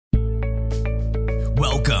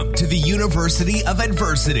Welcome to the University of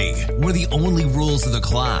Adversity, where the only rules of the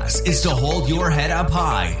class is to hold your head up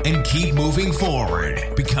high and keep moving forward.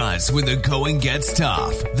 Because when the going gets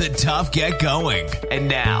tough, the tough get going. And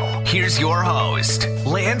now, here's your host,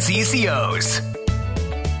 Lance Ecios.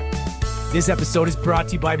 This episode is brought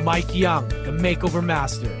to you by Mike Young, the Makeover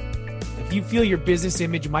Master. If you feel your business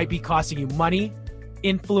image might be costing you money,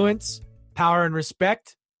 influence, power, and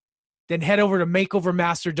respect, then head over to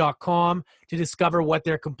makeovermaster.com to discover what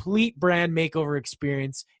their complete brand makeover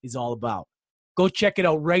experience is all about. Go check it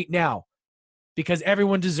out right now, because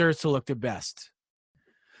everyone deserves to look their best.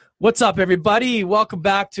 What's up, everybody? Welcome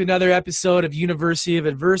back to another episode of University of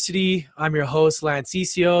Adversity. I'm your host, Lance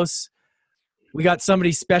Ecios. We got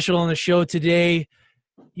somebody special on the show today.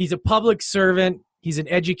 He's a public servant. He's an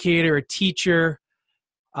educator, a teacher,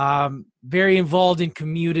 very involved in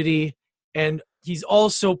community, and he's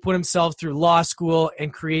also put himself through law school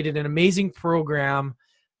and created an amazing program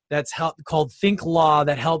that's called Think Law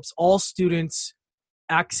that helps all students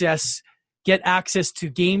get access to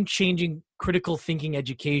game-changing critical thinking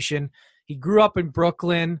education. He grew up in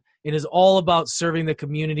Brooklyn and is all about serving the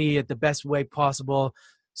community at the best way possible.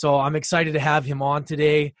 So I'm excited to have him on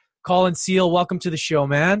today. Colin Seal, welcome to the show,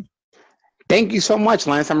 man. Thank you so much,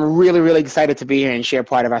 Lance. I'm really excited to be here and share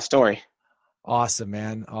part of our story. Awesome,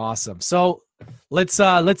 man. Awesome. So let's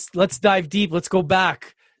dive deep. Let's go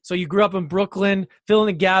back. So you grew up in Brooklyn. Fill in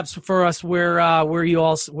the gaps for us where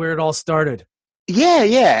it all started.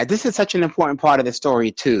 Yeah. This is such an important part of the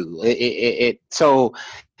story too. So,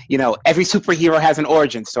 every superhero has an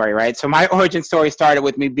origin story, right? So my origin story started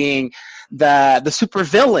with me being the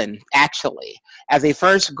supervillain, actually. As a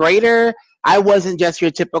first grader, I wasn't just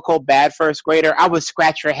your typical bad first grader. I would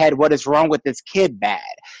scratch your head, what is wrong with this kid bad?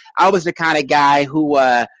 I was the kind of guy who,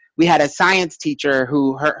 we had a science teacher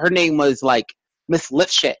who her name was like Miss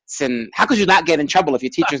Lipschitz. And how could you not get in trouble if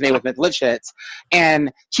your teacher's name was Miss Lipschitz?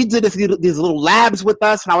 And she did these little labs with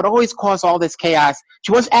us, and I would always cause all this chaos.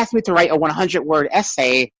 She once asked me to write a 100-word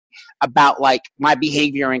essay about like my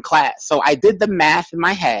behavior in class. So I did the math in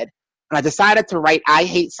my head, and I decided to write I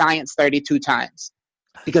hate science 32 times.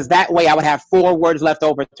 Because that way I would have 4 words left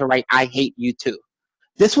over to write I hate you too.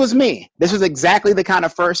 This was me. This was exactly the kind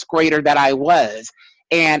of first grader that I was.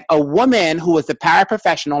 And a woman who was the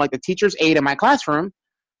paraprofessional, like the teacher's aide in my classroom,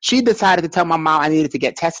 she decided to tell my mom I needed to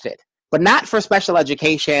get tested. But not for special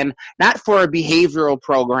education, not for a behavioral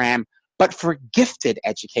program, but for gifted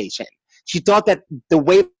education. She thought that the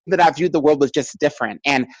way that I viewed the world was just different.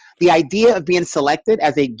 And the idea of being selected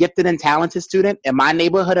as a gifted and talented student in my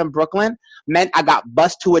neighborhood in Brooklyn meant I got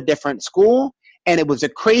bused to a different school. And it was the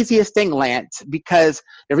craziest thing, Lance, because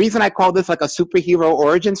the reason I call this like a superhero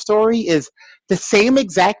origin story is the same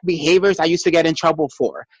exact behaviors I used to get in trouble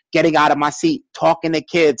for, getting out of my seat, talking to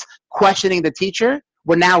kids, questioning the teacher,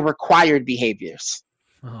 were now required behaviors,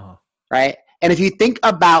 right? And if you think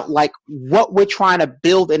about like what we're trying to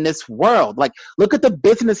build in this world, like look at the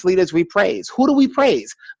business leaders we praise. Who do we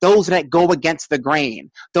praise? Those that go against the grain,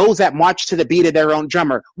 those that march to the beat of their own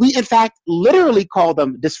drummer. We, in fact, literally call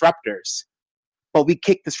them disruptors, but we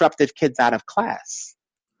kick disruptive kids out of class.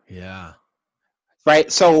 Yeah.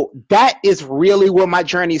 Right. So that is really where my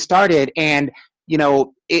journey started. And,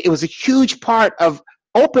 it was a huge part of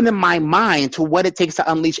opening my mind to what it takes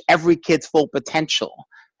to unleash every kid's full potential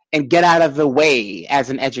and get out of the way as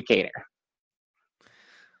an educator.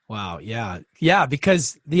 Wow. Yeah. Yeah.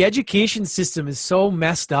 Because the education system is so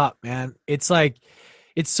messed up, man. It's like,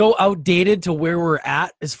 it's so outdated to where we're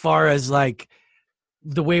at as far as like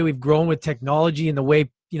the way we've grown with technology and the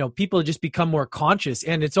way, people just become more conscious.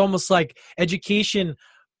 And it's almost like education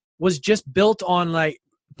was just built on like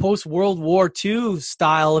post-World War II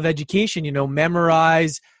style of education,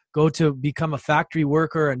 memorize, go to become a factory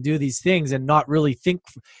worker and do these things and not really think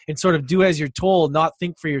and sort of do as you're told, not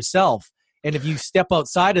think for yourself. And if you step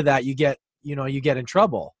outside of that, you get in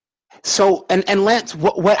trouble. So, and Lance,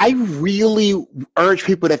 what I really urge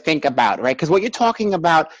people to think about, right? Because what you're talking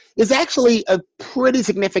about is actually a pretty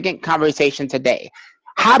significant conversation today.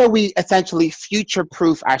 How do we essentially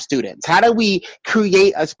future-proof our students? How do we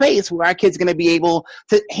create a space where our kids are going to be able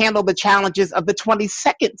to handle the challenges of the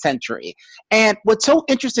 22nd century? And what's so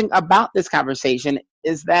interesting about this conversation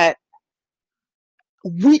is that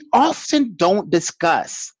we often don't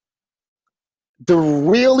discuss the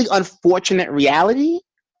really unfortunate reality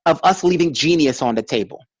of us leaving genius on the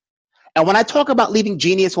table. And when I talk about leaving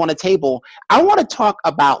genius on the table, I want to talk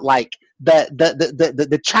about like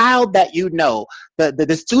the child that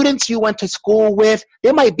the students you went to school with,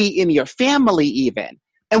 they might be in your family even.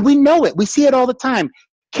 And we know it. We see it all the time.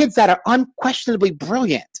 Kids that are unquestionably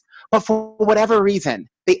brilliant, but for whatever reason,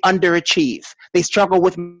 they underachieve. They struggle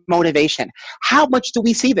with motivation. How much do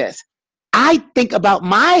we see this? I think about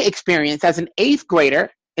my experience as an 8th grader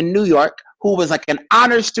in New York who was like an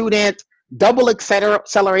honor student, double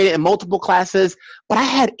accelerated in multiple classes, but I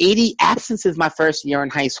had 80 absences my first year in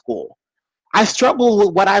high school. I struggled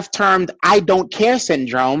with what I've termed I don't care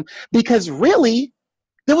syndrome because really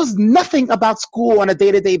there was nothing about school on a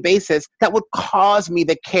day-to-day basis that would cause me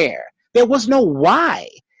to care. There was no why.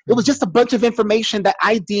 It was just a bunch of information that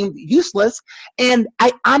I deemed useless, and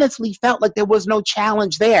I honestly felt like there was no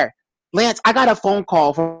challenge there. Lance, I got a phone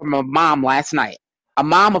call from a mom last night, a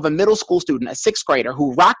mom of a middle school student, a 6th grader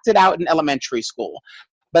who rocked it out in elementary school.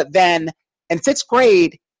 But then in 6th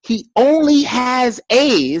grade, he only has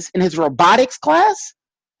A's in his robotics class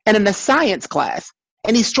and in the science class,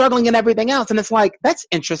 and he's struggling in everything else. And it's like, that's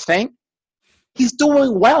interesting. He's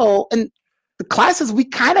doing well in the classes we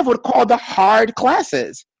kind of would call the hard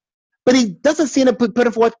classes, but he doesn't seem to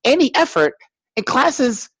put forth any effort in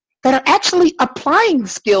classes that are actually applying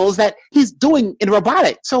skills that he's doing in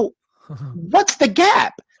robotics. So what's the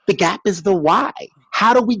gap? The gap is the why.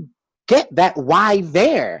 How do we get that why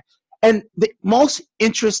there? And the most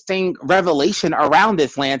interesting revelation around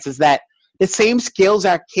this, Lance, is that the same skills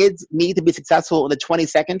our kids need to be successful in the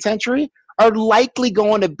 22nd century are likely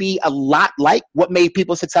going to be a lot like what made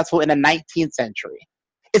people successful in the 19th century.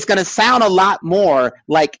 It's going to sound a lot more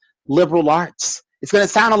like liberal arts. It's going to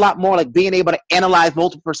sound a lot more like being able to analyze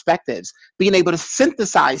multiple perspectives, being able to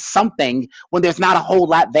synthesize something when there's not a whole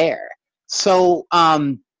lot there. So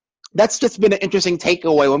that's just been an interesting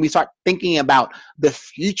takeaway when we start thinking about the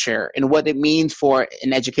future and what it means for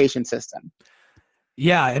an education system.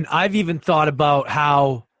 Yeah, and I've even thought about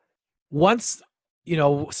how once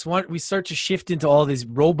we start to shift into all these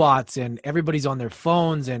robots and everybody's on their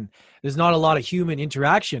phones and there's not a lot of human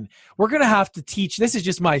interaction, we're going to have to teach, this is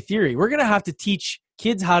just my theory, we're going to have to teach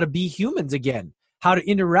kids how to be humans again, how to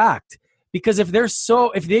interact. Because if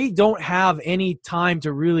they don't have any time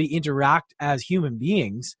to really interact as human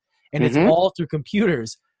beings and it's all through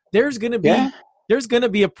computers, there's going to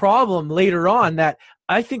be a problem later on that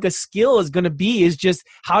I think a skill is just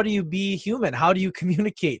how do you be human? How do you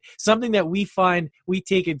communicate? Something that we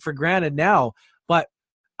take it for granted now, but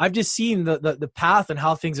I've just seen the path and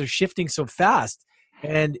how things are shifting so fast.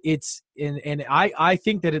 And I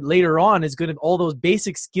think that later on all those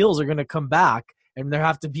basic skills are going to come back and they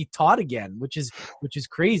have to be taught again, which is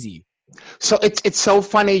crazy. So it's so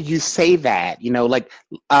funny you say that,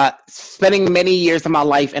 spending many years of my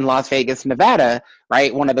life in Las Vegas, Nevada,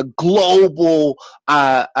 right? One of the global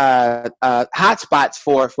hotspots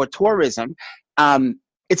for tourism.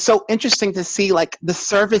 It's so interesting to see like the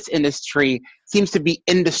service industry seems to be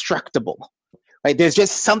indestructible, right? There's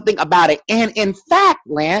just something about it. And in fact,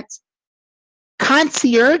 Lance,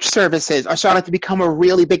 concierge services are starting to become a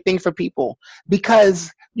really big thing for people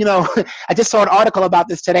because, I just saw an article about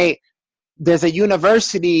this today. There's a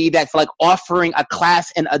university that's like offering a class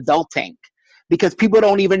in adulting because people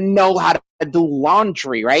don't even know how to do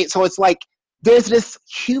laundry, right? So it's like there's this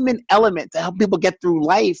human element to help people get through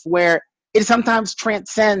life where it sometimes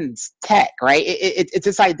transcends tech, right? It's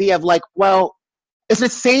this idea of like, well, it's the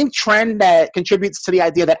same trend that contributes to the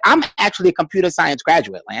idea that I'm actually a computer science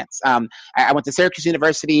graduate, Lance. I went to Syracuse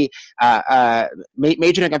University,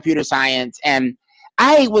 majored in computer science, and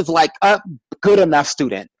I was like a good enough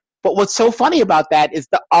student. But what's so funny about that is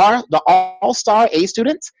the all-star A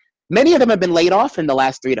students, many of them have been laid off in the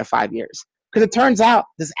last 3 to 5 years because it turns out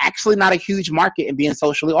there's actually not a huge market in being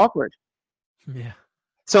socially awkward. Yeah.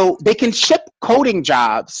 So they can ship coding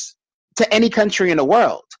jobs to any country in the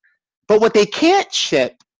world. But what they can't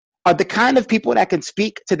ship are the kind of people that can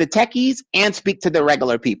speak to the techies and speak to the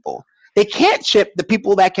regular people. They can't ship the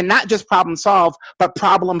people that can not just problem solve, but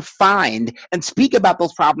problem find and speak about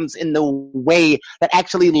those problems in the way that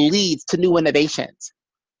actually leads to new innovations.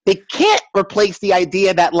 They can't replace the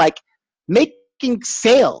idea that like making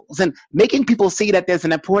sales and making people see that there's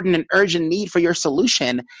an important and urgent need for your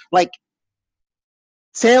solution, like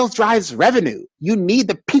sales drives revenue. You need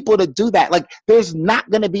the people to do that. Like there's not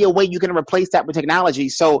going to be a way you can replace that with technology.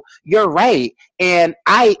 So you're right. And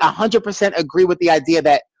I 100% agree with the idea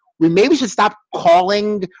that we maybe should stop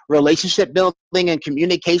calling relationship building and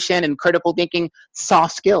communication and critical thinking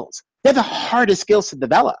soft skills. They're the hardest skills to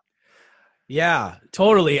develop. Yeah,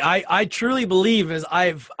 totally. I truly believe as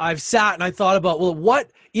I've sat and I thought about, well,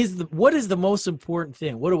 what is the most important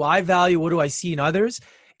thing? What do I value? What do I see in others?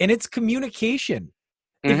 And it's communication.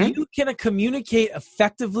 Mm-hmm. If you can communicate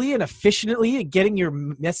effectively and efficiently at getting your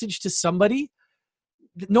message to somebody,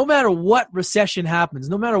 no matter what recession happens,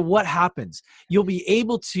 no matter what happens, you'll be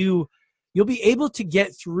able to you'll be able to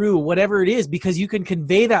get through whatever it is because you can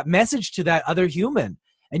convey that message to that other human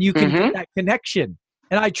and you can get that connection.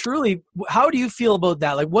 And I truly, how do you feel about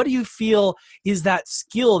that? Like, what do you feel is that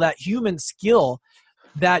skill, that human skill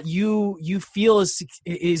that you feel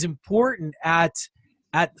is important at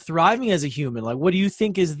thriving as a human? Like, what do you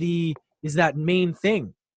think is that main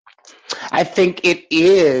thing? I think it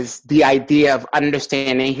is the idea of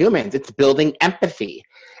understanding humans. It's building empathy.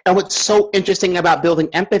 And what's so interesting about building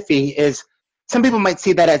empathy is some people might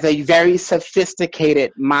see that as a very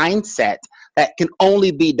sophisticated mindset that can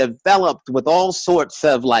only be developed with all sorts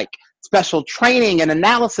of like special training and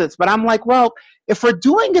analysis. But I'm like, well, if we're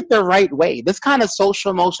doing it the right way, this kind of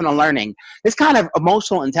social emotional learning, this kind of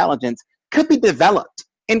emotional intelligence could be developed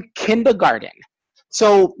in kindergarten.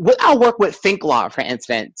 So with our work with Think Law, for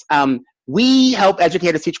instance, we help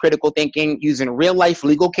educators teach critical thinking using real life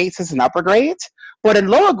legal cases in upper grades. But in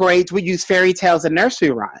lower grades, we use fairy tales and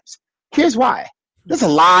nursery rhymes. Here's why. There's a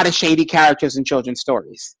lot of shady characters in children's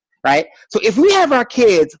stories, right? So if we have our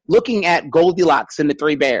kids looking at Goldilocks and the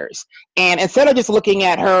Three Bears, and instead of just looking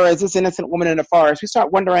at her as this innocent woman in the forest, we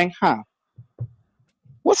start wondering,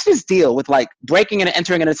 what's this deal with like breaking and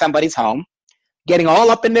entering into somebody's home, getting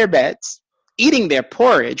all up in their beds, eating their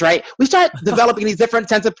porridge, right? We start developing these different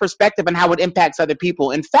sense of perspective and how it impacts other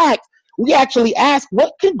people. In fact, we actually ask,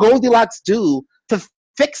 what can Goldilocks do to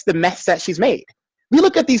fix the mess that she's made? We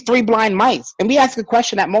look at these three blind mice and we ask a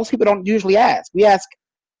question that most people don't usually ask. We ask,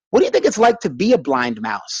 what do you think it's like to be a blind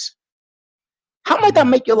mouse? How might that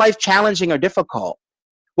make your life challenging or difficult?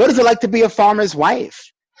 What is it like to be a farmer's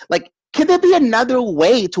wife? Like, can there be another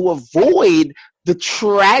way to avoid the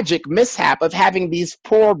tragic mishap of having these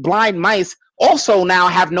poor blind mice also now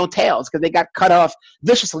have no tails because they got cut off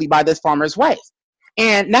viciously by this farmer's wife?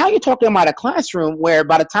 And now you're talking about a classroom where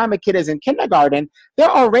by the time a kid is in kindergarten, they're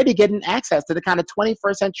already getting access to the kind of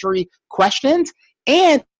 21st century questions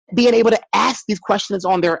and being able to ask these questions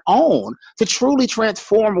on their own to truly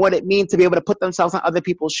transform what it means to be able to put themselves in other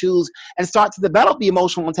people's shoes and start to develop the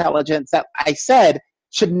emotional intelligence that I said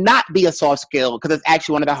should not be a soft skill because it's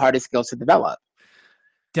actually one of the hardest skills to develop.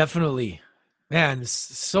 Definitely. Man,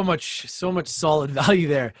 so much solid value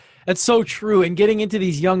there. That's so true. And getting into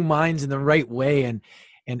these young minds in the right way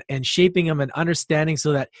and shaping them and understanding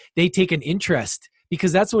so that they take an interest,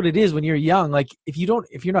 because that's what it is when you're young. Like if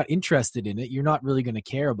you're not interested in it, you're not really going to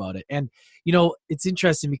care about it. And it's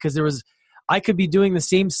interesting because I could be doing the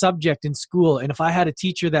same subject in school, and if I had a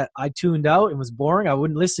teacher that I tuned out and was boring, I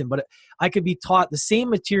wouldn't listen. But I could be taught the same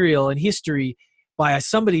material in history by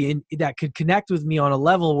somebody that could connect with me on a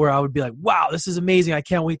level where I would be like, wow, this is amazing. I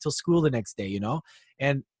can't wait till school the next day,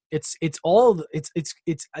 And it's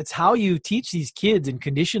how you teach these kids and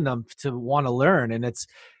condition them to want to learn. And it's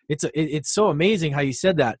so amazing how you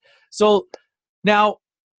said that. So now,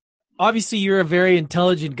 obviously you're a very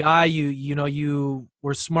intelligent guy. You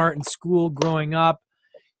were smart in school growing up.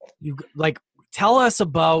 Tell us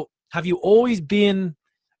about, have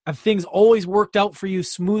things always worked out for you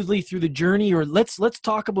smoothly through the journey? Or let's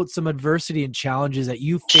talk about some adversity and challenges that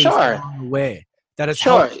you faced along the way that has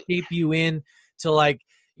helped shape you in to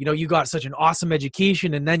you got such an awesome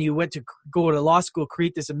education, and then you went to go to law school,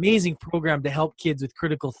 create this amazing program to help kids with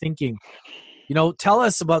critical thinking. Tell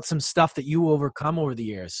us about some stuff that you overcome over the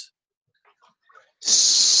years.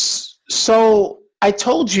 So I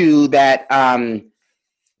told you that I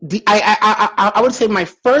would say my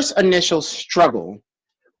first initial struggle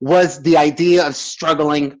was the idea of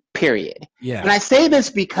struggling, period. Yeah. And I say this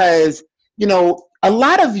because, a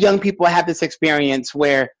lot of young people have this experience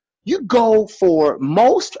where you go for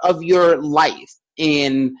most of your life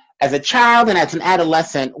as a child and as an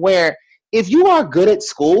adolescent, where if you are good at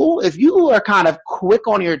school, if you are kind of quick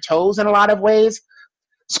on your toes in a lot of ways,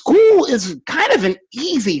 school is kind of an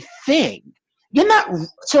easy thing. You're not.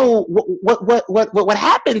 So what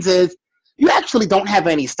happens is you actually don't have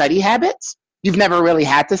any study habits. You've never really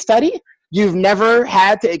had to study. You've never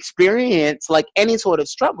had to experience any sort of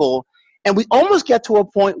struggle. And we almost get to a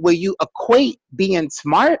point where you equate being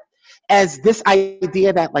smart as this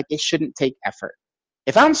idea that it shouldn't take effort.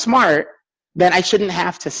 If I'm smart, then I shouldn't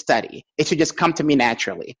have to study. It should just come to me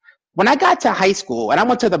naturally. When I got to high school, and I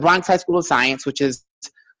went to the Bronx High School of Science, which is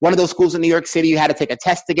one of those schools in New York City you had to take a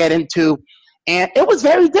test to get into, and it was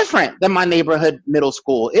very different than my neighborhood middle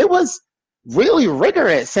school. It was really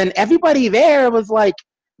rigorous, and everybody there was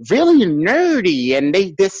really nerdy, and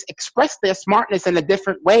they just expressed their smartness in a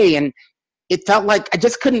different way. And it felt like I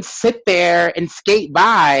just couldn't sit there and skate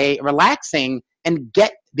by relaxing and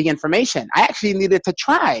get the information. I actually needed to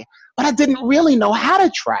try, but I didn't really know how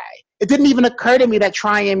to try. It didn't even occur to me that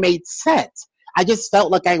trying made sense. I just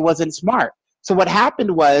felt like I wasn't smart. So what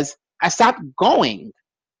happened was I stopped going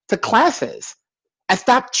to classes. I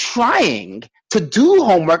stopped trying to do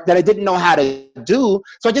homework that I didn't know how to do.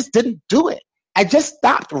 So I just didn't do it. I just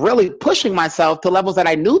stopped really pushing myself to levels that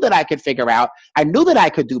I knew that I could figure out. I knew that I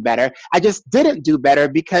could do better. I just didn't do better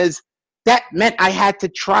because that meant I had to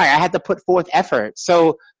try. I had to put forth effort.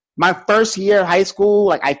 So my first year of high school,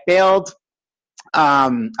 like I failed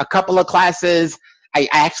a couple of classes. I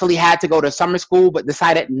actually had to go to summer school, but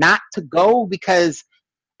decided not to go because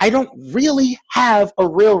I don't really have a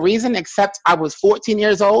real reason except I was 14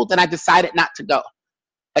 years old and I decided not to go.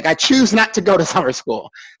 Like I choose not to go to summer school.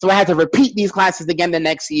 So I had to repeat these classes again the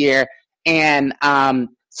next year and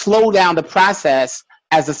slow down the process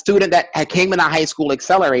as a student that had came into high school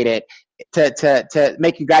accelerated to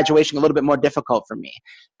making graduation a little bit more difficult for me.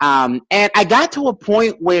 And I got to a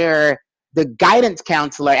point where the guidance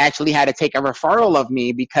counselor actually had to take a referral of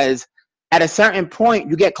me because at a certain point,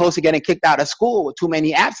 you get close to getting kicked out of school with too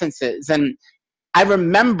many absences. And I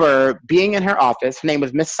remember being in her office. Her name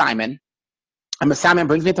was Miss Simon. And Miss Simon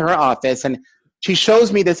brings me to her office, and she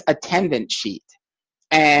shows me this attendance sheet.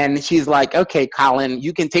 And she's like, okay, Colin,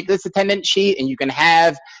 you can take this attendance sheet and you can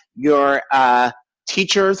have your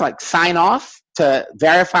teachers like sign off to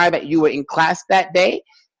verify that you were in class that day.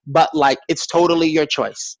 But like, it's totally your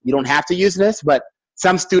choice. You don't have to use this, but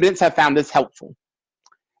some students have found this helpful.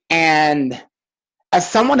 And as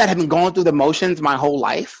someone that had been going through the motions my whole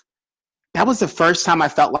life, that was the first time I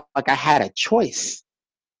felt like I had a choice.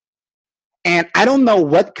 And I don't know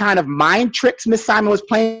what kind of mind tricks Miss Simon was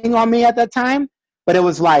playing on me at that time, but it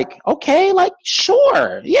was like, okay, like,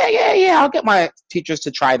 sure. Yeah. I'll get my teachers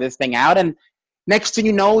to try this thing out. And next thing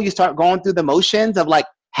you know, you start going through the motions of like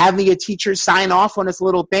having your teachers sign off on this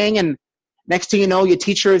little thing. And next thing you know, your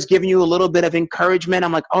teacher is giving you a little bit of encouragement.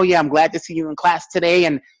 I'm like, oh yeah, I'm glad to see you in class today.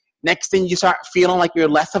 And next thing you start feeling like you're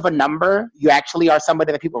less of a number. You actually are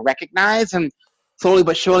somebody that people recognize. And slowly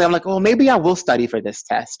but surely, I'm like, oh, maybe I will study for this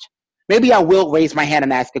test. Maybe I will raise my hand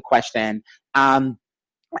and ask a question. And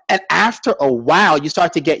after a while, you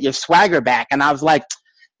start to get your swagger back. And I was like,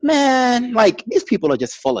 man, like these people are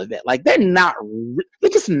just full of it. Like they're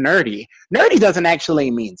just nerdy. Nerdy doesn't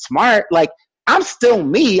actually mean smart. Like I'm still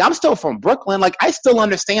me. I'm still from Brooklyn. Like I still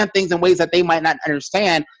understand things in ways that they might not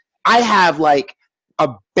understand. I have like a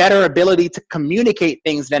better ability to communicate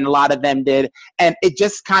things than a lot of them did. And it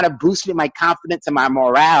just kind of boosted my confidence and my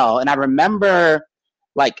morale. And I remember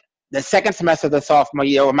like the second semester of the sophomore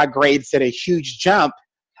year where my grades did a huge jump.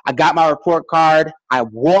 I got my report card. I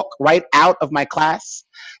walked right out of my class.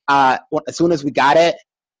 As soon as we got it,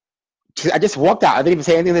 I just walked out. I didn't even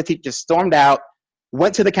say anything to the teacher, just stormed out,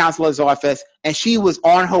 went to the counselor's office, and she was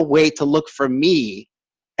on her way to look for me.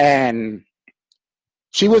 And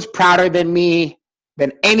she was prouder than me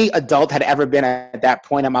than any adult had ever been at that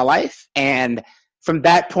point in my life. And from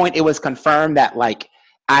that point, it was confirmed that like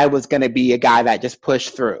I was going to be a guy that just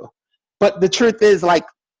pushed through. But the truth is like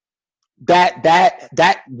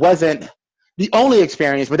that wasn't the only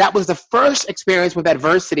experience, but that was the first experience with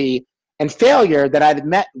adversity and failure that I'd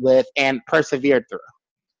met with and persevered through.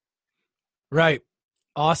 Right.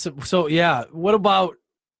 Awesome. So yeah, what about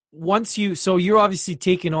so you're obviously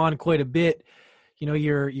taking on quite a bit, you know,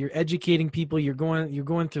 you're educating people, you're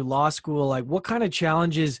going through law school. Like what kind of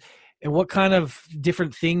challenges and what kind of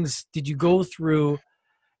different things did you go through,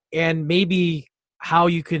 and maybe how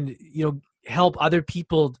you can, you know, help other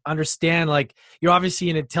people understand, like you're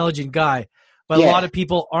obviously an intelligent guy, but a lot of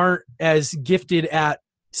people aren't as gifted at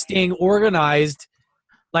staying organized,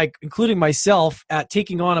 like including myself, at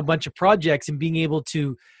taking on a bunch of projects and being able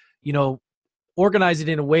to, you know, organize it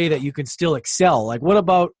in a way that you can still excel. Like what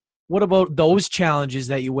about those challenges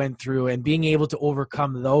that you went through and being able to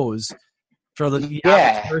overcome those for the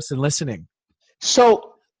average person listening?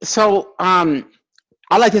 So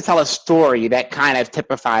I like to tell a story that kind of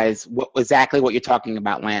typifies exactly what you're talking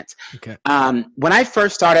about, Lance. Okay. When I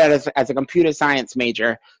first started as a computer science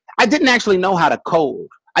major, I didn't actually know how to code.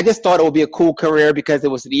 I just thought it would be a cool career because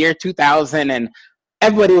it was the year 2000 and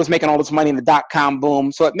everybody was making all this money in the dot-com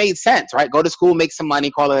boom. So it made sense, right? Go to school, make some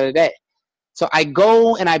money, call it a day. So I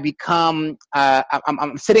go and I become,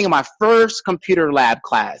 I'm sitting in my first computer lab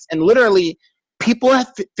class, and literally people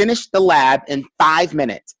have finished the lab in 5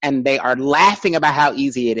 minutes and they are laughing about how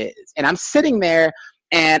easy it is. And I'm sitting there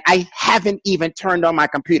and I haven't even turned on my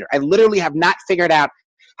computer. I literally have not figured out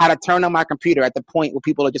how to turn on my computer at the point where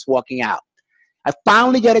people are just walking out. I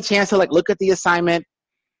finally get a chance to like look at the assignment,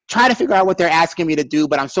 try to figure out what they're asking me to do,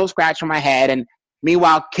 but I'm so scratching my head. And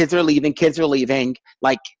meanwhile, kids are leaving,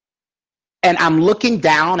 like, and I'm looking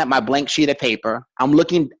down at my blank sheet of paper. I'm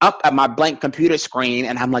looking up at my blank computer screen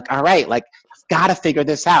and I'm like, all right, like, I've got to figure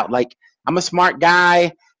this out. Like, I'm a smart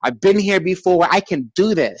guy. I've been here before. I can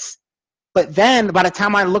do this. But then by the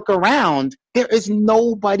time I look around, there is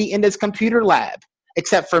nobody in this computer lab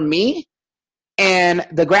except for me and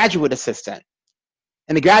the graduate assistant.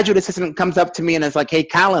 And the graduate assistant comes up to me and is like, hey,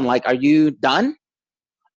 Colin, like, are you done?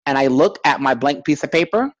 And I look at my blank piece of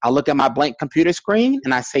paper. I look at my blank computer screen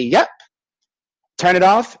and I say, yep. Turn it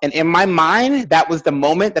off. And in my mind, that was the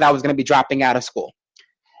moment that I was going to be dropping out of school.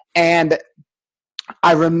 And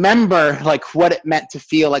I remember like what it meant to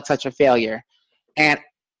feel like such a failure. And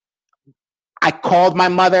I called my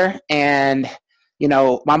mother, and you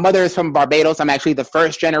know, my mother is from Barbados. I'm actually the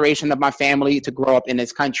first generation of my family to grow up in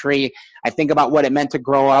this country. I think about what it meant to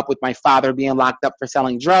grow up with my father being locked up for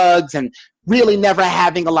selling drugs and really never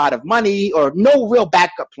having a lot of money or no real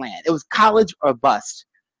backup plan. It was college or bust.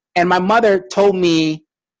 And my mother told me,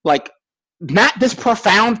 like, not this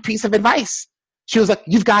profound piece of advice. She was like,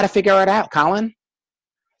 you've got to figure it out, Colin.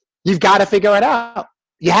 You've got to figure it out.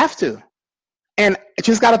 You have to. And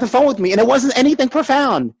she just got off the phone with me, and it wasn't anything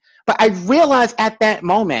profound. But I realized at that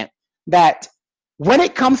moment that when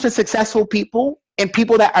it comes to successful people and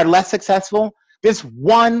people that are less successful, there's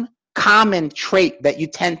one common trait that you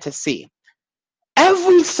tend to see.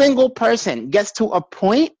 Every single person gets to a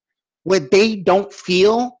point where they don't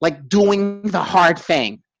feel like doing the hard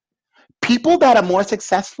thing. People that are more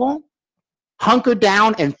successful hunker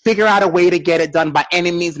down and figure out a way to get it done by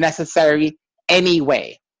any means necessary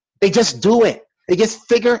anyway. They just do it. They just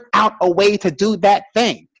figure out a way to do that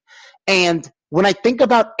thing. And when I think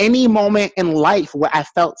about any moment in life where I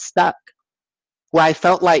felt stuck, where I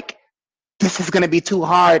felt like this is going to be too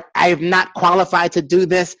hard, I am not qualified to do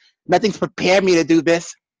this, nothing's prepared me to do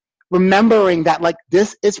this, remembering that like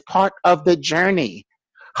this is part of the journey.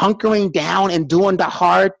 Hunkering down and doing the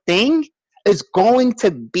hard thing is going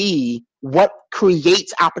to be what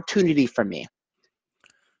creates opportunity for me.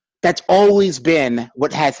 That's always been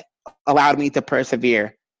what has allowed me to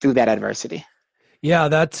persevere through that adversity. Yeah,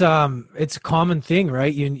 that's it's a common thing,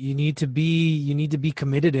 right? You need to be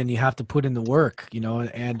committed, and you have to put in the work, you know,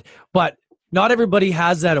 but not everybody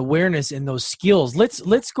has that awareness and those skills.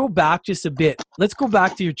 Let's go back just a bit. Let's go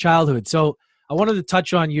back to your childhood. So I wanted to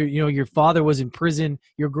touch on your father was in prison.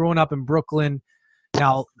 You're growing up in Brooklyn.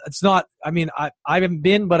 Now, it's not, I mean, I haven't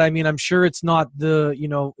been, but I mean, I'm sure it's not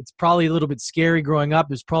it's probably a little bit scary growing up.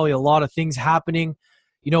 There's probably a lot of things happening.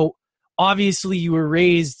 You know, obviously you were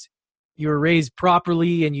raised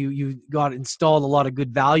properly, and you got installed a lot of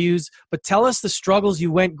good values, but tell us the struggles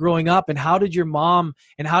you went growing up, and how did your mom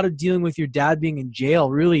and how did dealing with your dad being in jail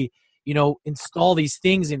really, install these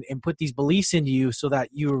things and put these beliefs into you so that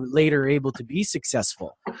you were later able to be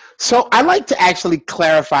successful? So I like to actually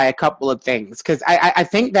clarify a couple of things, because I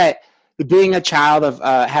think that being a child of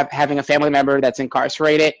having a family member that's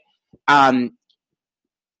incarcerated,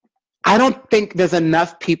 I don't think there's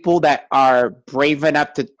enough people that are brave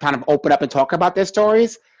enough to kind of open up and talk about their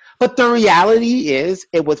stories. But the reality is,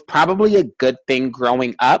 it was probably a good thing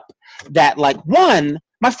growing up that, like, one,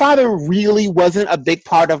 my father really wasn't a big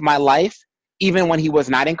part of my life, even when he was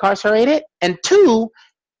not incarcerated. And two,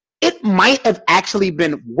 it might have actually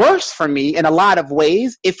been worse for me in a lot of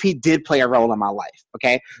ways if he did play a role in my life.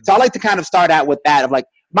 Okay. So I like to kind of start out with that of like,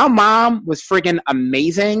 my mom was friggin'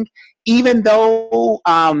 amazing, even though,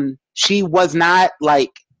 she was not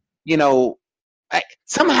like,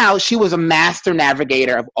 somehow she was a master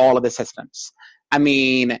navigator of all of the systems. I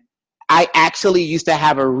mean, I actually used to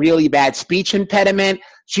have a really bad speech impediment.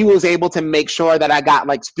 She was able to make sure that I got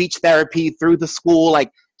like speech therapy through the school. Like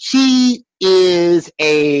she was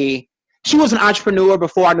an entrepreneur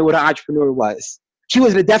before I knew what an entrepreneur was. She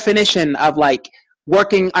was the definition of like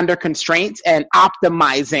working under constraints and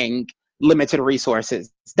optimizing limited resources.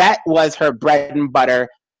 That was her bread and butter.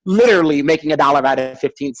 Literally making $1 out of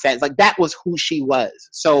 15 cents. Like that was who she was.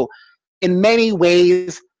 So in many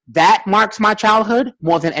ways, that marks my childhood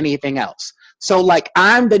more than anything else. So like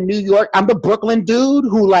I'm the Brooklyn dude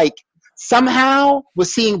who like somehow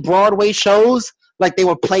was seeing Broadway shows like they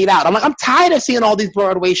were played out. I'm like, I'm tired of seeing all these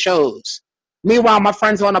Broadway shows. Meanwhile, my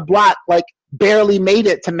friends on the block like barely made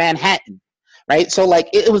it to Manhattan, right? So like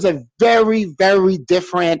it was a very, very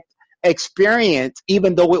different experience,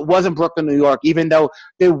 even though it wasn't Brooklyn, New York, even though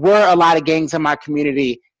there were a lot of gangs in my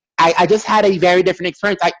community. I just had a very different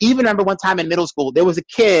experience. I even remember one time in middle school, there was a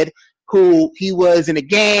kid who he was in a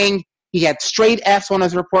gang. He had straight F's on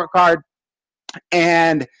his report card.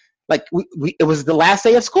 And like, it was the last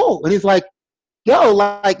day of school. And he's like,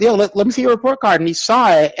 let me see your report card. And he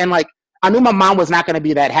saw it. And like, I knew my mom was not going to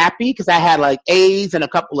be that happy because I had like A's and a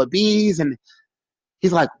couple of B's. And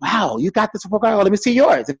he's like, wow, you got this report card? Oh, let me see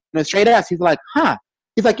yours. And a straight ass. He's like, huh.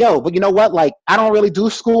 He's like, yo, but you know what? Like, I don't really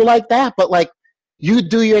do school like that. But like, You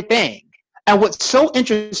do your thing. And what's so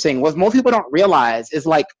interesting, what most people don't realize is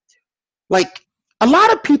like a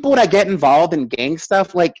lot of people that get involved in gang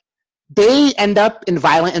stuff, like they end up in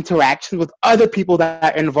violent interactions with other people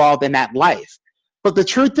that are involved in that life. But the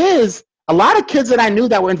truth is, a lot of kids that I knew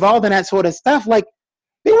that were involved in that sort of stuff, like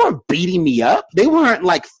they weren't beating me up. They weren't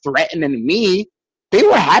like threatening me. They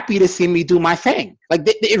were happy to see me do my thing. Like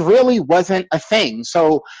it really wasn't a thing.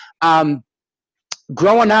 So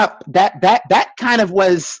growing up, that kind of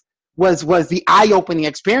was the eye-opening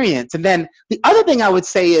experience. And then the other thing I would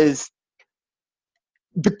say is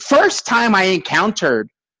the first time I encountered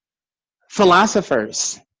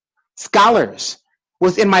philosophers, scholars,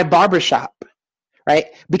 was in my barbershop, right?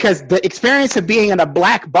 Because the experience of being in a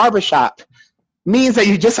black barbershop means that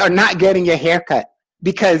you just are not getting your hair cut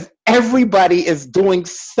because everybody is doing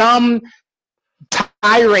some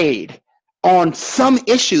tirade on some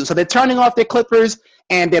issue. So they're turning off their clippers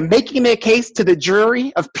and they're making their case to the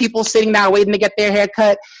jury of people sitting down waiting to get their hair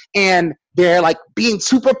cut. And they're like being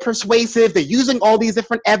super persuasive. They're using all these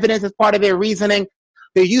different evidence as part of their reasoning.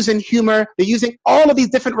 They're using humor. They're using all of these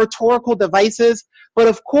different rhetorical devices. But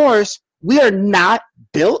of course, we are not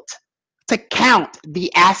built to count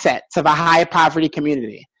the assets of a high poverty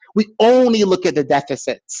community. We only look at the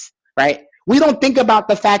deficits, right? We don't think about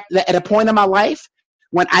the fact that at a point in my life,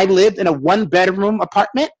 when I lived in a 1-bedroom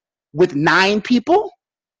apartment with 9 people,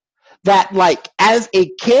 that like as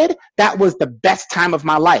a kid, that was the best time of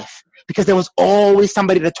my life because there was always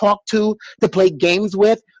somebody to talk to play games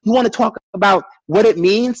with. You want to talk about what it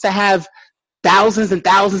means to have thousands and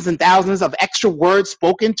thousands and thousands of extra words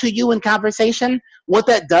spoken to you in conversation, what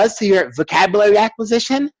that does to your vocabulary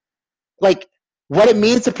acquisition, like what it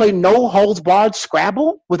means to play no holds barred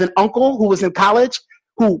Scrabble with an uncle who was in college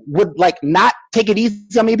who would like not take it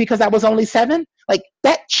easy on me because I was only 7. Like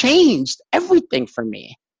that changed everything for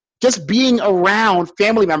me. Just being around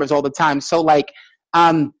family members all the time. So like,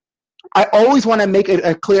 I always want to make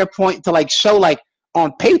a clear point to like show like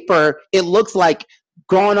on paper, it looks like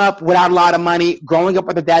growing up without a lot of money, growing up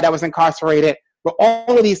with a dad that was incarcerated, were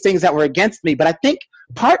all of these things that were against me. But I think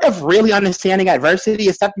part of really understanding adversity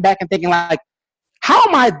is stepping back and thinking like, how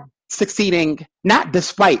am I succeeding, not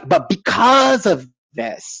despite, but because of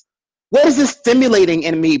this? What is this stimulating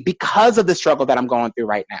in me because of the struggle that I'm going through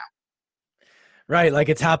right now? Right, like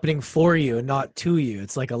it's happening for you and not to you.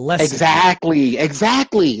 It's like a lesson. Exactly. Yeah.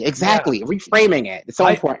 Reframing it. It's so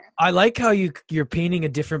important. I like how you're painting a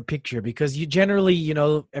different picture because you generally, you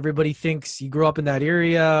know, everybody thinks you grew up in that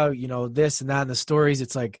area, you know, this and that and the stories.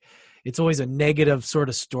 It's like, it's always a negative sort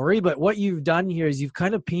of story. But what you've done here is you've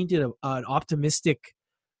kind of painted an optimistic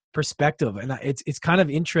perspective. And it's kind of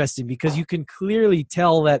interesting because you can clearly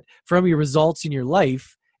tell that from your results in your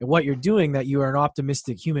life and what you're doing, that you are an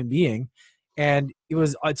optimistic human being. And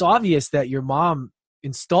it's obvious that your mom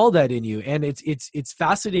installed that in you. And it's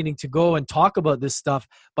fascinating to go and talk about this stuff,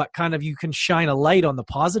 but kind of you can shine a light on the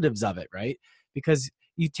positives of it, right? Because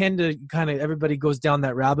you tend to everybody goes down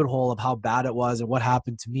that rabbit hole of how bad it was and what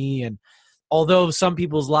happened to me. And although some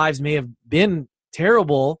people's lives may have been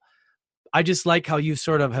terrible, I just like how you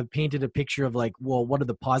sort of have painted a picture of like, well, what are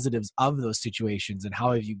the positives of those situations and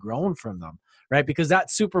how have you grown from them? Right? Because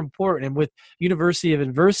that's super important. And with University of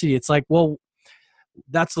Adversity, it's like, well,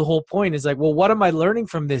 that's the whole point is like, well, what am I learning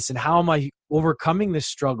from this and how am I overcoming this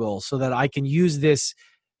struggle so that I can use this,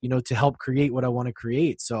 you know, to help create what I want to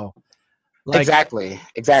create. So like, exactly.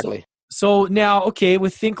 So now, okay,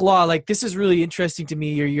 with Think Law, like this is really interesting to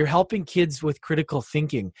me. You're helping kids with critical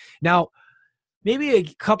thinking. Now, maybe a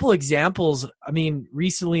couple examples. I mean,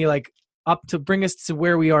 recently, like up to bring us to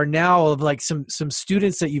where we are now of like some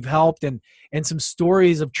students that you've helped and some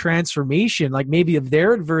stories of transformation, like maybe of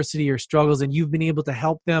their adversity or struggles, and you've been able to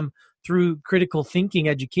help them through critical thinking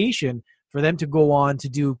education for them to go on to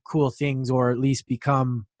do cool things or at least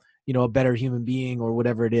become, you know, a better human being or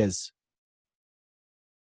whatever it is.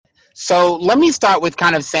 So let me start with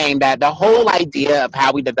kind of saying that the whole idea of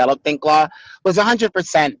how we developed Think Law was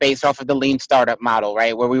 100% based off of the lean startup model,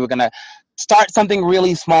 right? Where we were going to start something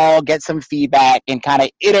really small, get some feedback, and kind of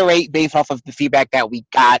iterate based off of the feedback that we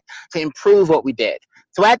got to improve what we did.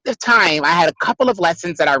 So at the time, I had a couple of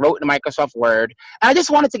lessons that I wrote in Microsoft Word, and I just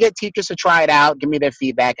wanted to get teachers to try it out, give me their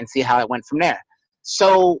feedback, and see how it went from there.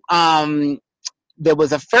 So there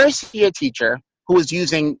was a first-year teacher who was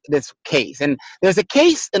using this case. And there's a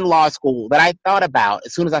case in law school that I thought about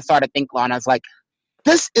as soon as I started Think Law, and I was like,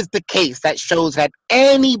 this is the case that shows that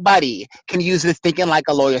anybody can use this thinking like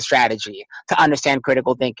a lawyer strategy to understand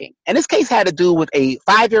critical thinking. And this case had to do with a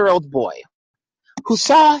 5-year-old boy who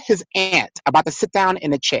saw his aunt about to sit down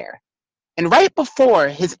in a chair. And right before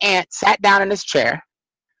his aunt sat down in his chair,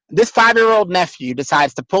 This 5-year-old nephew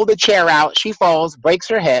decides to pull the chair out. She falls, breaks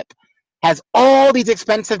her hip, has all these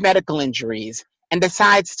expensive medical injuries, and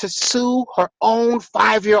decides to sue her own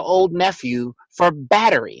 5-year-old nephew for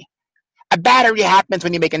battery. A battery happens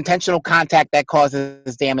when you make intentional contact that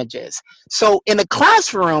causes damages. So in a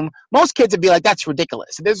classroom, most kids would be like, that's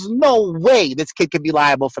ridiculous. There's no way this kid could be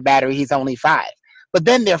liable for battery. He's only 5. But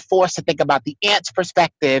then they're forced to think about the aunt's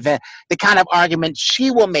perspective and the kind of argument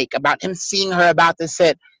she will make about him seeing her about to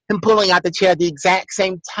sit, him pulling out the chair at the exact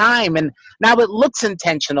same time. And now it looks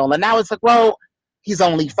intentional. And now it's like, well, he's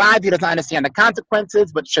only 5. He doesn't understand the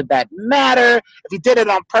consequences, but should that matter? If he did it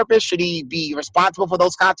on purpose, should he be responsible for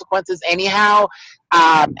those consequences anyhow?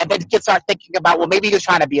 And then kids start thinking about, well, maybe he was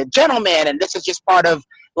trying to be a gentleman, and this is just part of,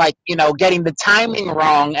 like, you know, getting the timing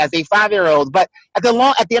wrong as a 5-year-old. But at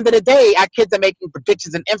the end of the day, our kids are making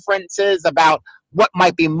predictions and inferences about what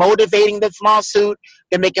might be motivating this lawsuit.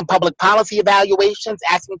 They're making public policy evaluations,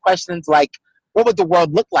 asking questions like, what would the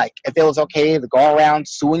world look like if it was okay to go around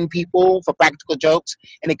suing people for practical jokes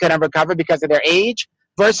and they couldn't recover because of their age,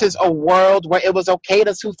 versus a world where it was okay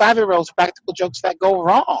to sue 5-year-olds for practical jokes that go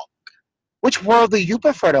wrong? Which world do you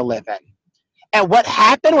prefer to live in? And what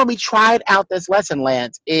happened when we tried out this lesson,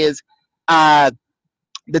 Lance, is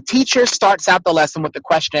the teacher starts out the lesson with the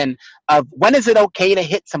question of, when is it okay to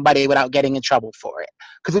hit somebody without getting in trouble for it?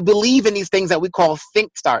 Because we believe in these things that we call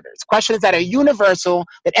think starters, questions that are universal,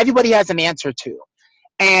 that everybody has an answer to.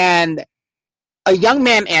 And a young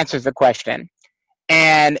man answers the question,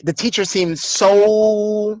 and the teacher seems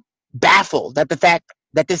so baffled at the fact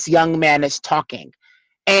that this young man is talking.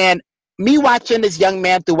 And me watching this young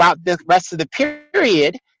man throughout the rest of the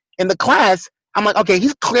period in the class, I'm like, okay,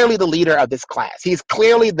 he's clearly the leader of this class. He's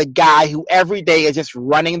clearly the guy who every day is just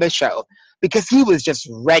running the show, because he was just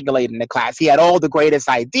regulating the class. He had all the greatest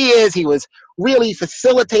ideas. He was really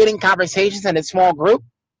facilitating conversations in a small group.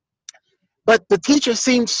 But the teacher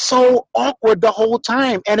seemed so awkward the whole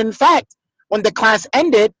time. And in fact, when the class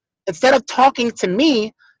ended, instead of talking to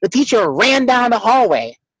me, the teacher ran down the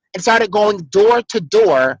hallway and started going door to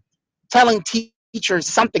door, telling teachers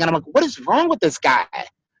something. And I'm like, what is wrong with this guy?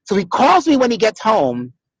 So he calls me when he gets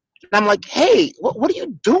home, and I'm like, hey, what are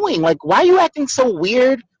you doing? Like, why are you acting so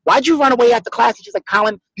weird? Why'd you run away after class? He's just like,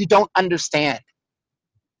 Colin, you don't understand.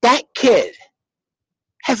 That kid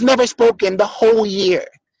has never spoken the whole year.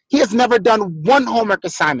 He has never done one homework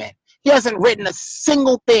assignment. He hasn't written a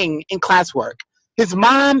single thing in classwork. His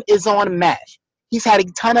mom is on meth. He's had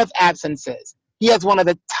a ton of absences. He has one of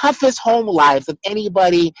the toughest home lives of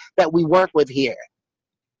anybody that we work with here.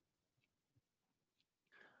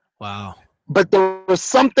 Wow. But there was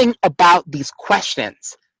something about these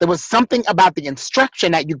questions. There was something about the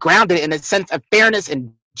instruction that you grounded in a sense of fairness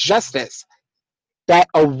and justice that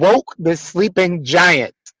awoke the sleeping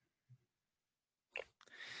giant.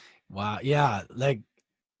 Wow. Yeah. Like,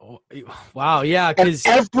 wow. Yeah. And Because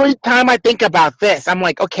every time I think about this, I'm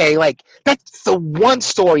like, okay, like, that's the one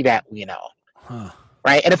story that we know.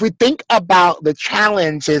 Right? And if we think about the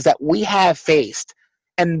challenges that we have faced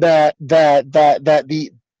and the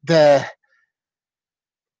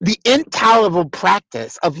intolerable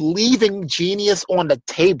practice of leaving genius on the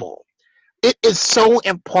table, it is so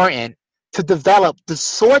important to develop the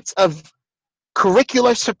sorts of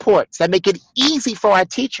curricular supports that make it easy for our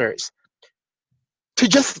teachers to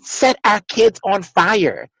just set our kids on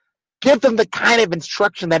fire. Give them the kind of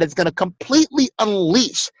instruction that is going to completely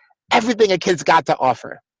unleash everything a kid's got to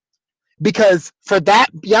offer. Because for that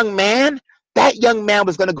young man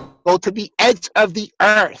was going to go to the edge of the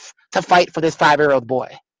earth to fight for this 5-year-old boy.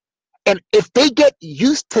 And if they get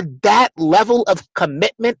used to that level of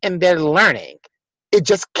commitment in their learning, it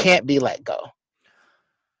just can't be let go.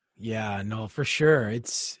 yeah, no, for sure.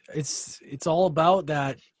 It's all about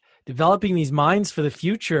that, developing these minds for the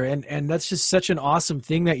future. And that's just such an awesome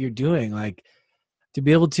thing that you're doing. Like, to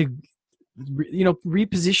be able to,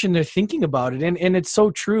 reposition their thinking about it. And it's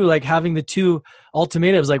so true, like having the two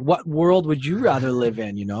ultimatums, like, what world would you rather live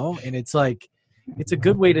in, And it's like, it's a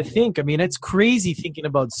good way to think. I mean, it's crazy thinking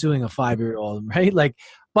about suing a 5-year-old, right? Like,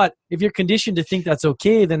 but if you're conditioned to think that's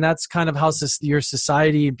okay, then that's kind of how your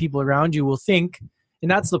society and people around you will think. And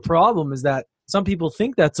that's the problem, is that some people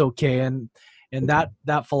think that's okay. And that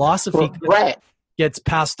philosophy right. gets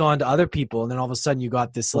passed on to other people. And then all of a sudden you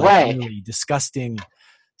got this like really disgusting,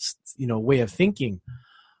 way of thinking.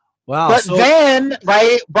 Wow. But then,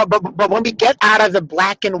 right, but when we get out of the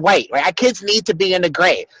black and white, right, our kids need to be in the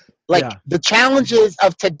gray. Like, the challenges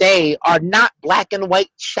of today are not black and white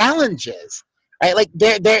challenges, right? Like,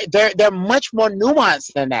 they're much more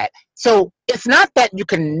nuanced than that. So it's not that you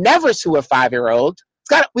can never sue a 5-year-old. It's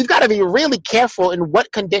we've got to be really careful in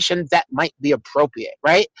what conditions that might be appropriate,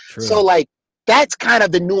 right? True. So like that's kind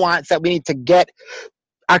of the nuance that we need to get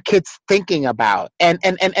our kids thinking about. And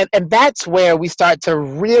that's where we start to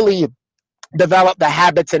really develop the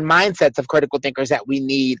habits and mindsets of critical thinkers that we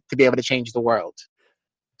need to be able to change the world.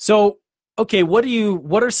 So, okay, what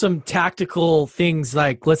are some tactical things,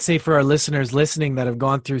 like, let's say for our listeners listening that have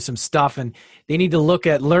gone through some stuff and they need to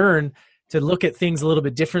learn to look at things a little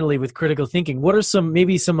bit differently with critical thinking? What are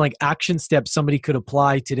maybe some like action steps somebody could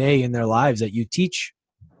apply today in their lives that you teach?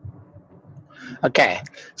 Okay,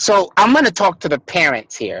 so I'm going to talk to the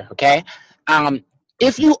parents here, okay?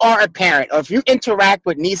 If you are a parent or if you interact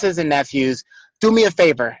with nieces and nephews, do me a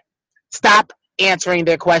favor. Stop answering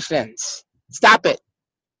their questions. Stop it.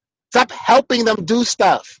 Stop helping them do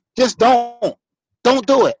stuff. Just don't. Don't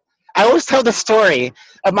do it. I always tell the story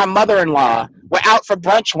of my mother-in-law. We're out for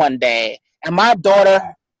brunch one day, and my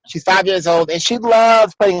daughter, she's 5 years old, and she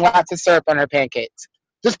loves putting lots of syrup on her pancakes.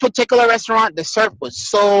 This particular restaurant, the syrup was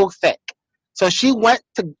so thick. So she went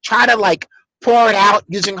to try to like pour it out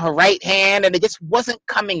using her right hand, and it just wasn't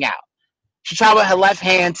coming out. She tried with her left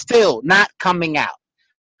hand, still not coming out.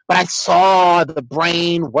 But I saw the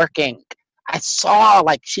brain working. I saw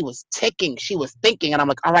like she was ticking, she was thinking, and I'm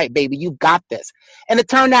like, all right, baby, you got this. And it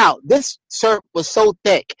turned out this syrup was so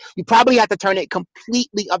thick, you probably had to turn it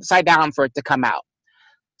completely upside down for it to come out.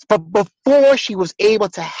 But before she was able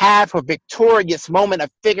to have her victorious moment of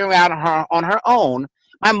figuring out on her own,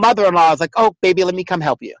 my mother-in-law was like, oh, baby, let me come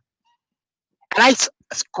help you. And I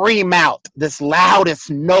scream out this loudest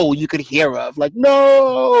no you could hear of, like,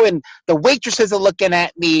 no, and the waitresses are looking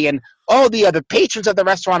at me, and all the other patrons of the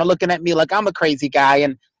restaurant are looking at me like I'm a crazy guy.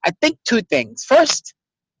 And I think two things. First,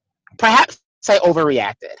 perhaps I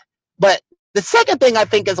overreacted. But the second thing I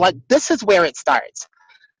think is like, this is where it starts.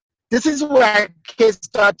 This is where our kids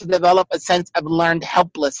start to develop a sense of learned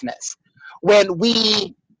helplessness. When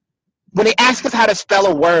they ask us how to spell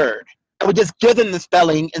a word, and we just give them the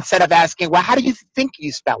spelling instead of asking, well, how do you think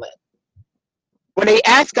you spell it? When they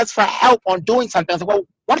ask us for help on doing something, I say, well,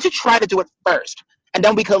 why don't you try to do it first? And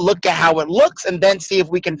then we can look at how it looks and then see if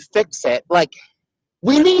we can fix it. Like,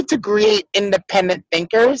 we need to create independent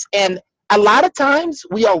thinkers. And a lot of times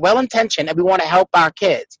we are well-intentioned and we want to help our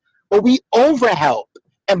kids, but we overhelp.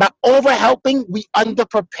 And by overhelping, we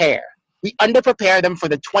underprepare. We underprepare them for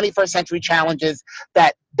the 21st century challenges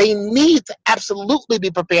that they need to absolutely be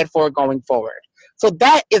prepared for going forward. So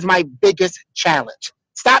that is my biggest challenge.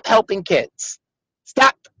 Stop helping kids.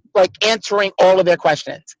 Stop answering all of their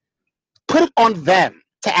questions. Put it on them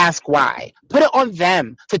to ask why. Put it on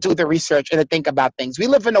them to do the research and to think about things. We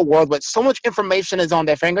live in a world where so much information is on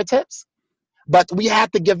their fingertips, but we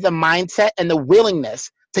have to give them mindset and the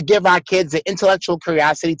willingness to give our kids the intellectual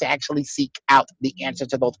curiosity to actually seek out the answer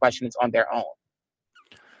to those questions on their own.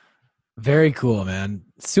 Very cool, man.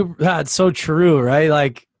 That's so true, right?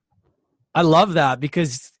 Like, I love that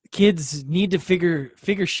because kids need to figure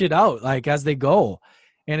shit out like as they go.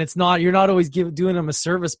 And you're not always doing them a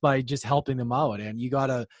service by just helping them out. And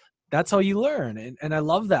that's how you learn. And I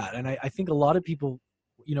love that. And I think a lot of people,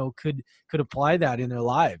 could apply that in their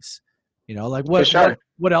lives. Like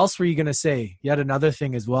what else were you going to say? You had another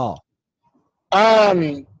thing as well.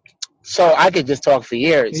 So I could just talk for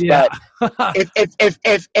years, yeah. But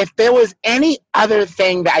if there was any other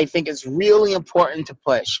thing that I think is really important to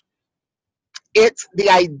push, it's the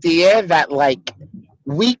idea that like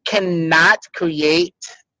we cannot create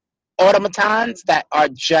automatons that are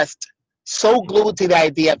just so glued to the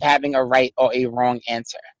idea of having a right or a wrong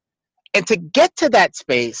answer. And to get to that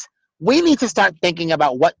space, we need to start thinking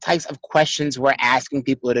about what types of questions we're asking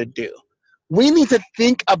people to do. We need to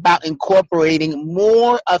think about incorporating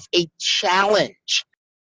more of a challenge.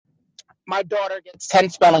 My daughter gets 10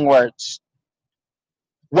 spelling words.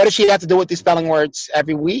 What does she have to do with these spelling words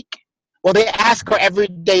every week? Well, they ask her every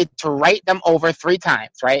day to write them over 3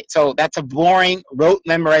 times, right? So that's a boring rote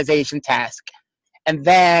memorization task. And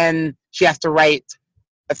then she has to write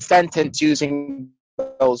a sentence using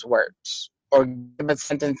those words, or give a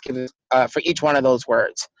sentence for each one of those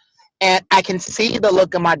words. And I can see the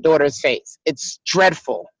look on my daughter's face. It's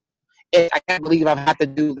dreadful. I can't believe I've had to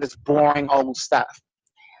do this boring old stuff.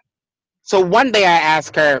 So one day I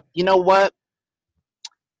asked her, you know what?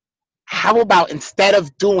 How about instead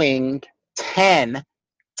of doing 10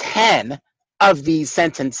 of these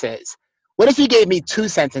sentences, what if you gave me 2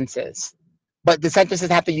 sentences, but the sentences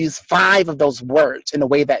have to use 5 of those words in a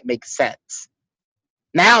way that makes sense?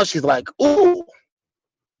 Now she's like, ooh,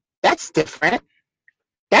 that's different.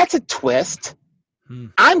 That's a twist.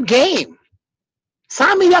 I'm game.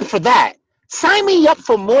 Sign me up for that. Sign me up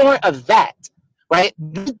for more of that, right?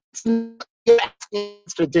 It's you're asking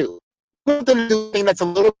us to do. We're going to do something that's a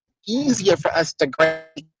little easier for us to grade,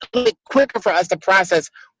 a little bit quicker for us to process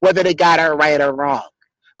whether they got it right or wrong.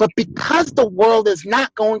 But because the world is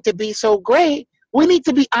not going to be so great, we need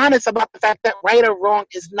to be honest about the fact that right or wrong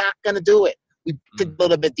is not going to do it. We dig a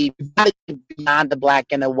little bit deep, beyond the black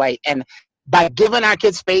and the white. And by giving our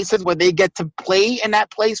kids spaces where they get to play in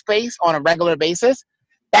that play space on a regular basis,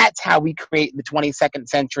 that's how we create the 22nd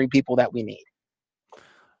century people that we need.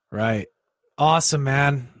 Right. Awesome,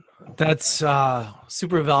 man. That's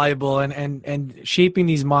super valuable, and shaping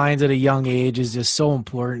these minds at a young age is just so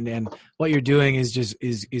important. And what you're doing is just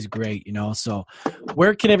is great, you know. So,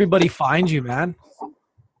 where can everybody find you, man?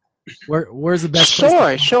 Where's the best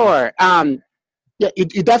place? Sure. Yeah,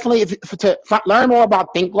 you definitely, to learn more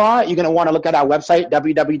about Think Law, you're going to want to look at our website,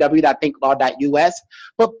 www.thinklaw.us.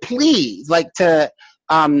 But please,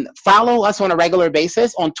 follow us on a regular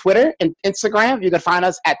basis on Twitter and Instagram. You can find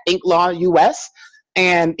us at Think Law US.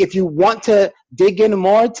 And if you want to dig in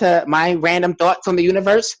more to my random thoughts on the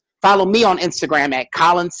universe, follow me on Instagram at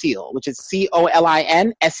Colin Seal, which is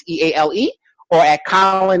ColinSeale, or at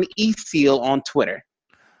Colin E. Seal on Twitter.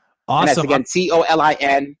 Awesome. And that's again,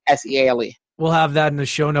 ColinSeale. We'll have that in the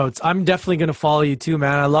show notes. I'm definitely going to follow you too,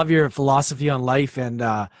 man. I love your philosophy on life, and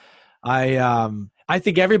I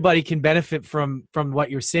think everybody can benefit from what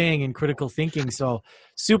you're saying in critical thinking. So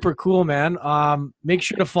super cool, man. Make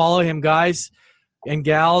sure to follow him, guys and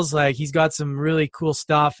gals. Like, he's got some really cool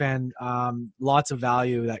stuff and lots of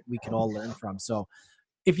value that we can all learn from. So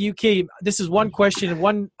if you came, this is one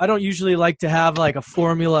question. I don't usually like to have like a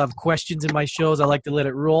formula of questions in my shows. I like to let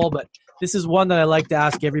it roll, but this is one that I like to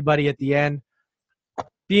ask everybody at the end.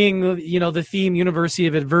 Being, you know, the theme, University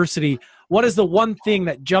of Adversity, what is the one thing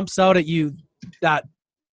that jumps out at you that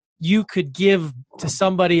you could give to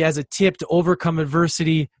somebody as a tip to overcome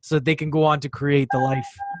adversity so that they can go on to create the life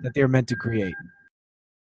that they're meant to create?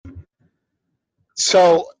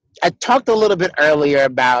 So I talked a little bit earlier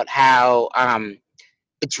about how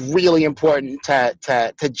it's really important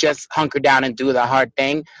to just hunker down and do the hard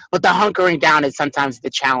thing. But the hunkering down is sometimes the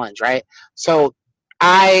challenge, right? So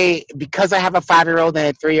because I have a 5-year-old and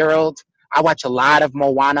a 3-year-old, I watch a lot of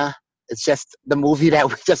Moana. It's just the movie that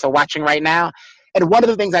we just are watching right now. And one of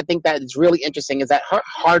the things I think that is really interesting is that her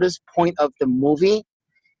hardest point of the movie,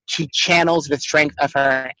 she channels the strength of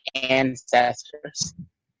her ancestors.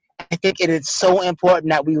 I think it is so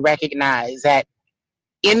important that we recognize that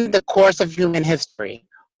in the course of human history,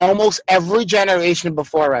 almost every generation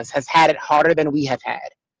before us has had it harder than we have had.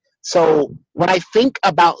 So when I think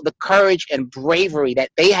about the courage and bravery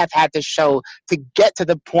that they have had to show to get to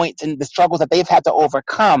the point and the struggles that they've had to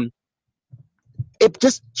overcome, it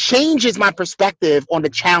just changes my perspective on the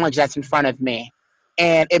challenge that's in front of me.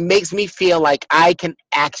 And it makes me feel like I can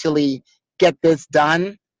actually get this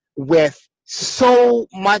done with so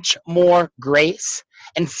much more grace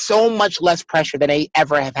and so much less pressure than I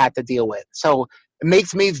ever have had to deal with. So it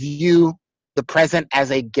makes me view the present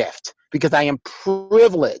as a gift, because I am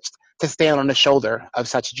privileged to stand on the shoulder of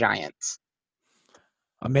such giants.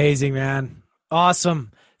 Amazing, man.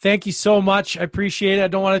 Awesome. Thank you so much. I appreciate it. I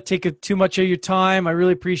don't want to take too much of your time. I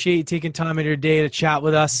really appreciate you taking time in your day to chat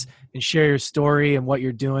with us and share your story and what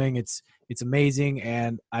you're doing. It's amazing,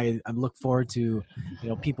 and I look forward to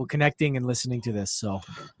people connecting and listening to this. So,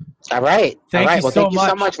 all right. Thank you so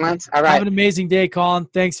much, Lance. All right. Have an amazing day, Colin.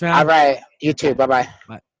 Thanks, man. All right. You too. Bye-bye.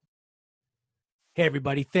 Bye. Hey,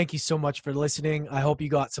 everybody. Thank you so much for listening. I hope you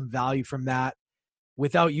got some value from that.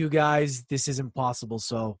 Without you guys, this isn't possible.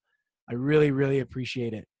 So I really, really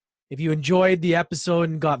appreciate it. If you enjoyed the episode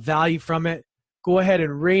and got value from it, go ahead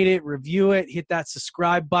and rate it, review it, hit that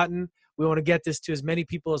subscribe button. We want to get this to as many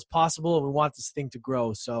people as possible, and we want this thing to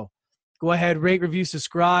grow. So go ahead, rate, review,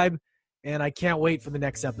 subscribe, and I can't wait for the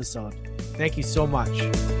next episode. Thank you so much.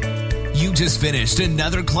 You just finished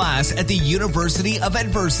another class at the University of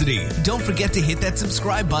Adversity. Don't forget to hit that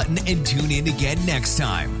subscribe button and tune in again next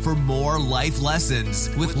time for more life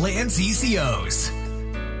lessons with Lance ECOs.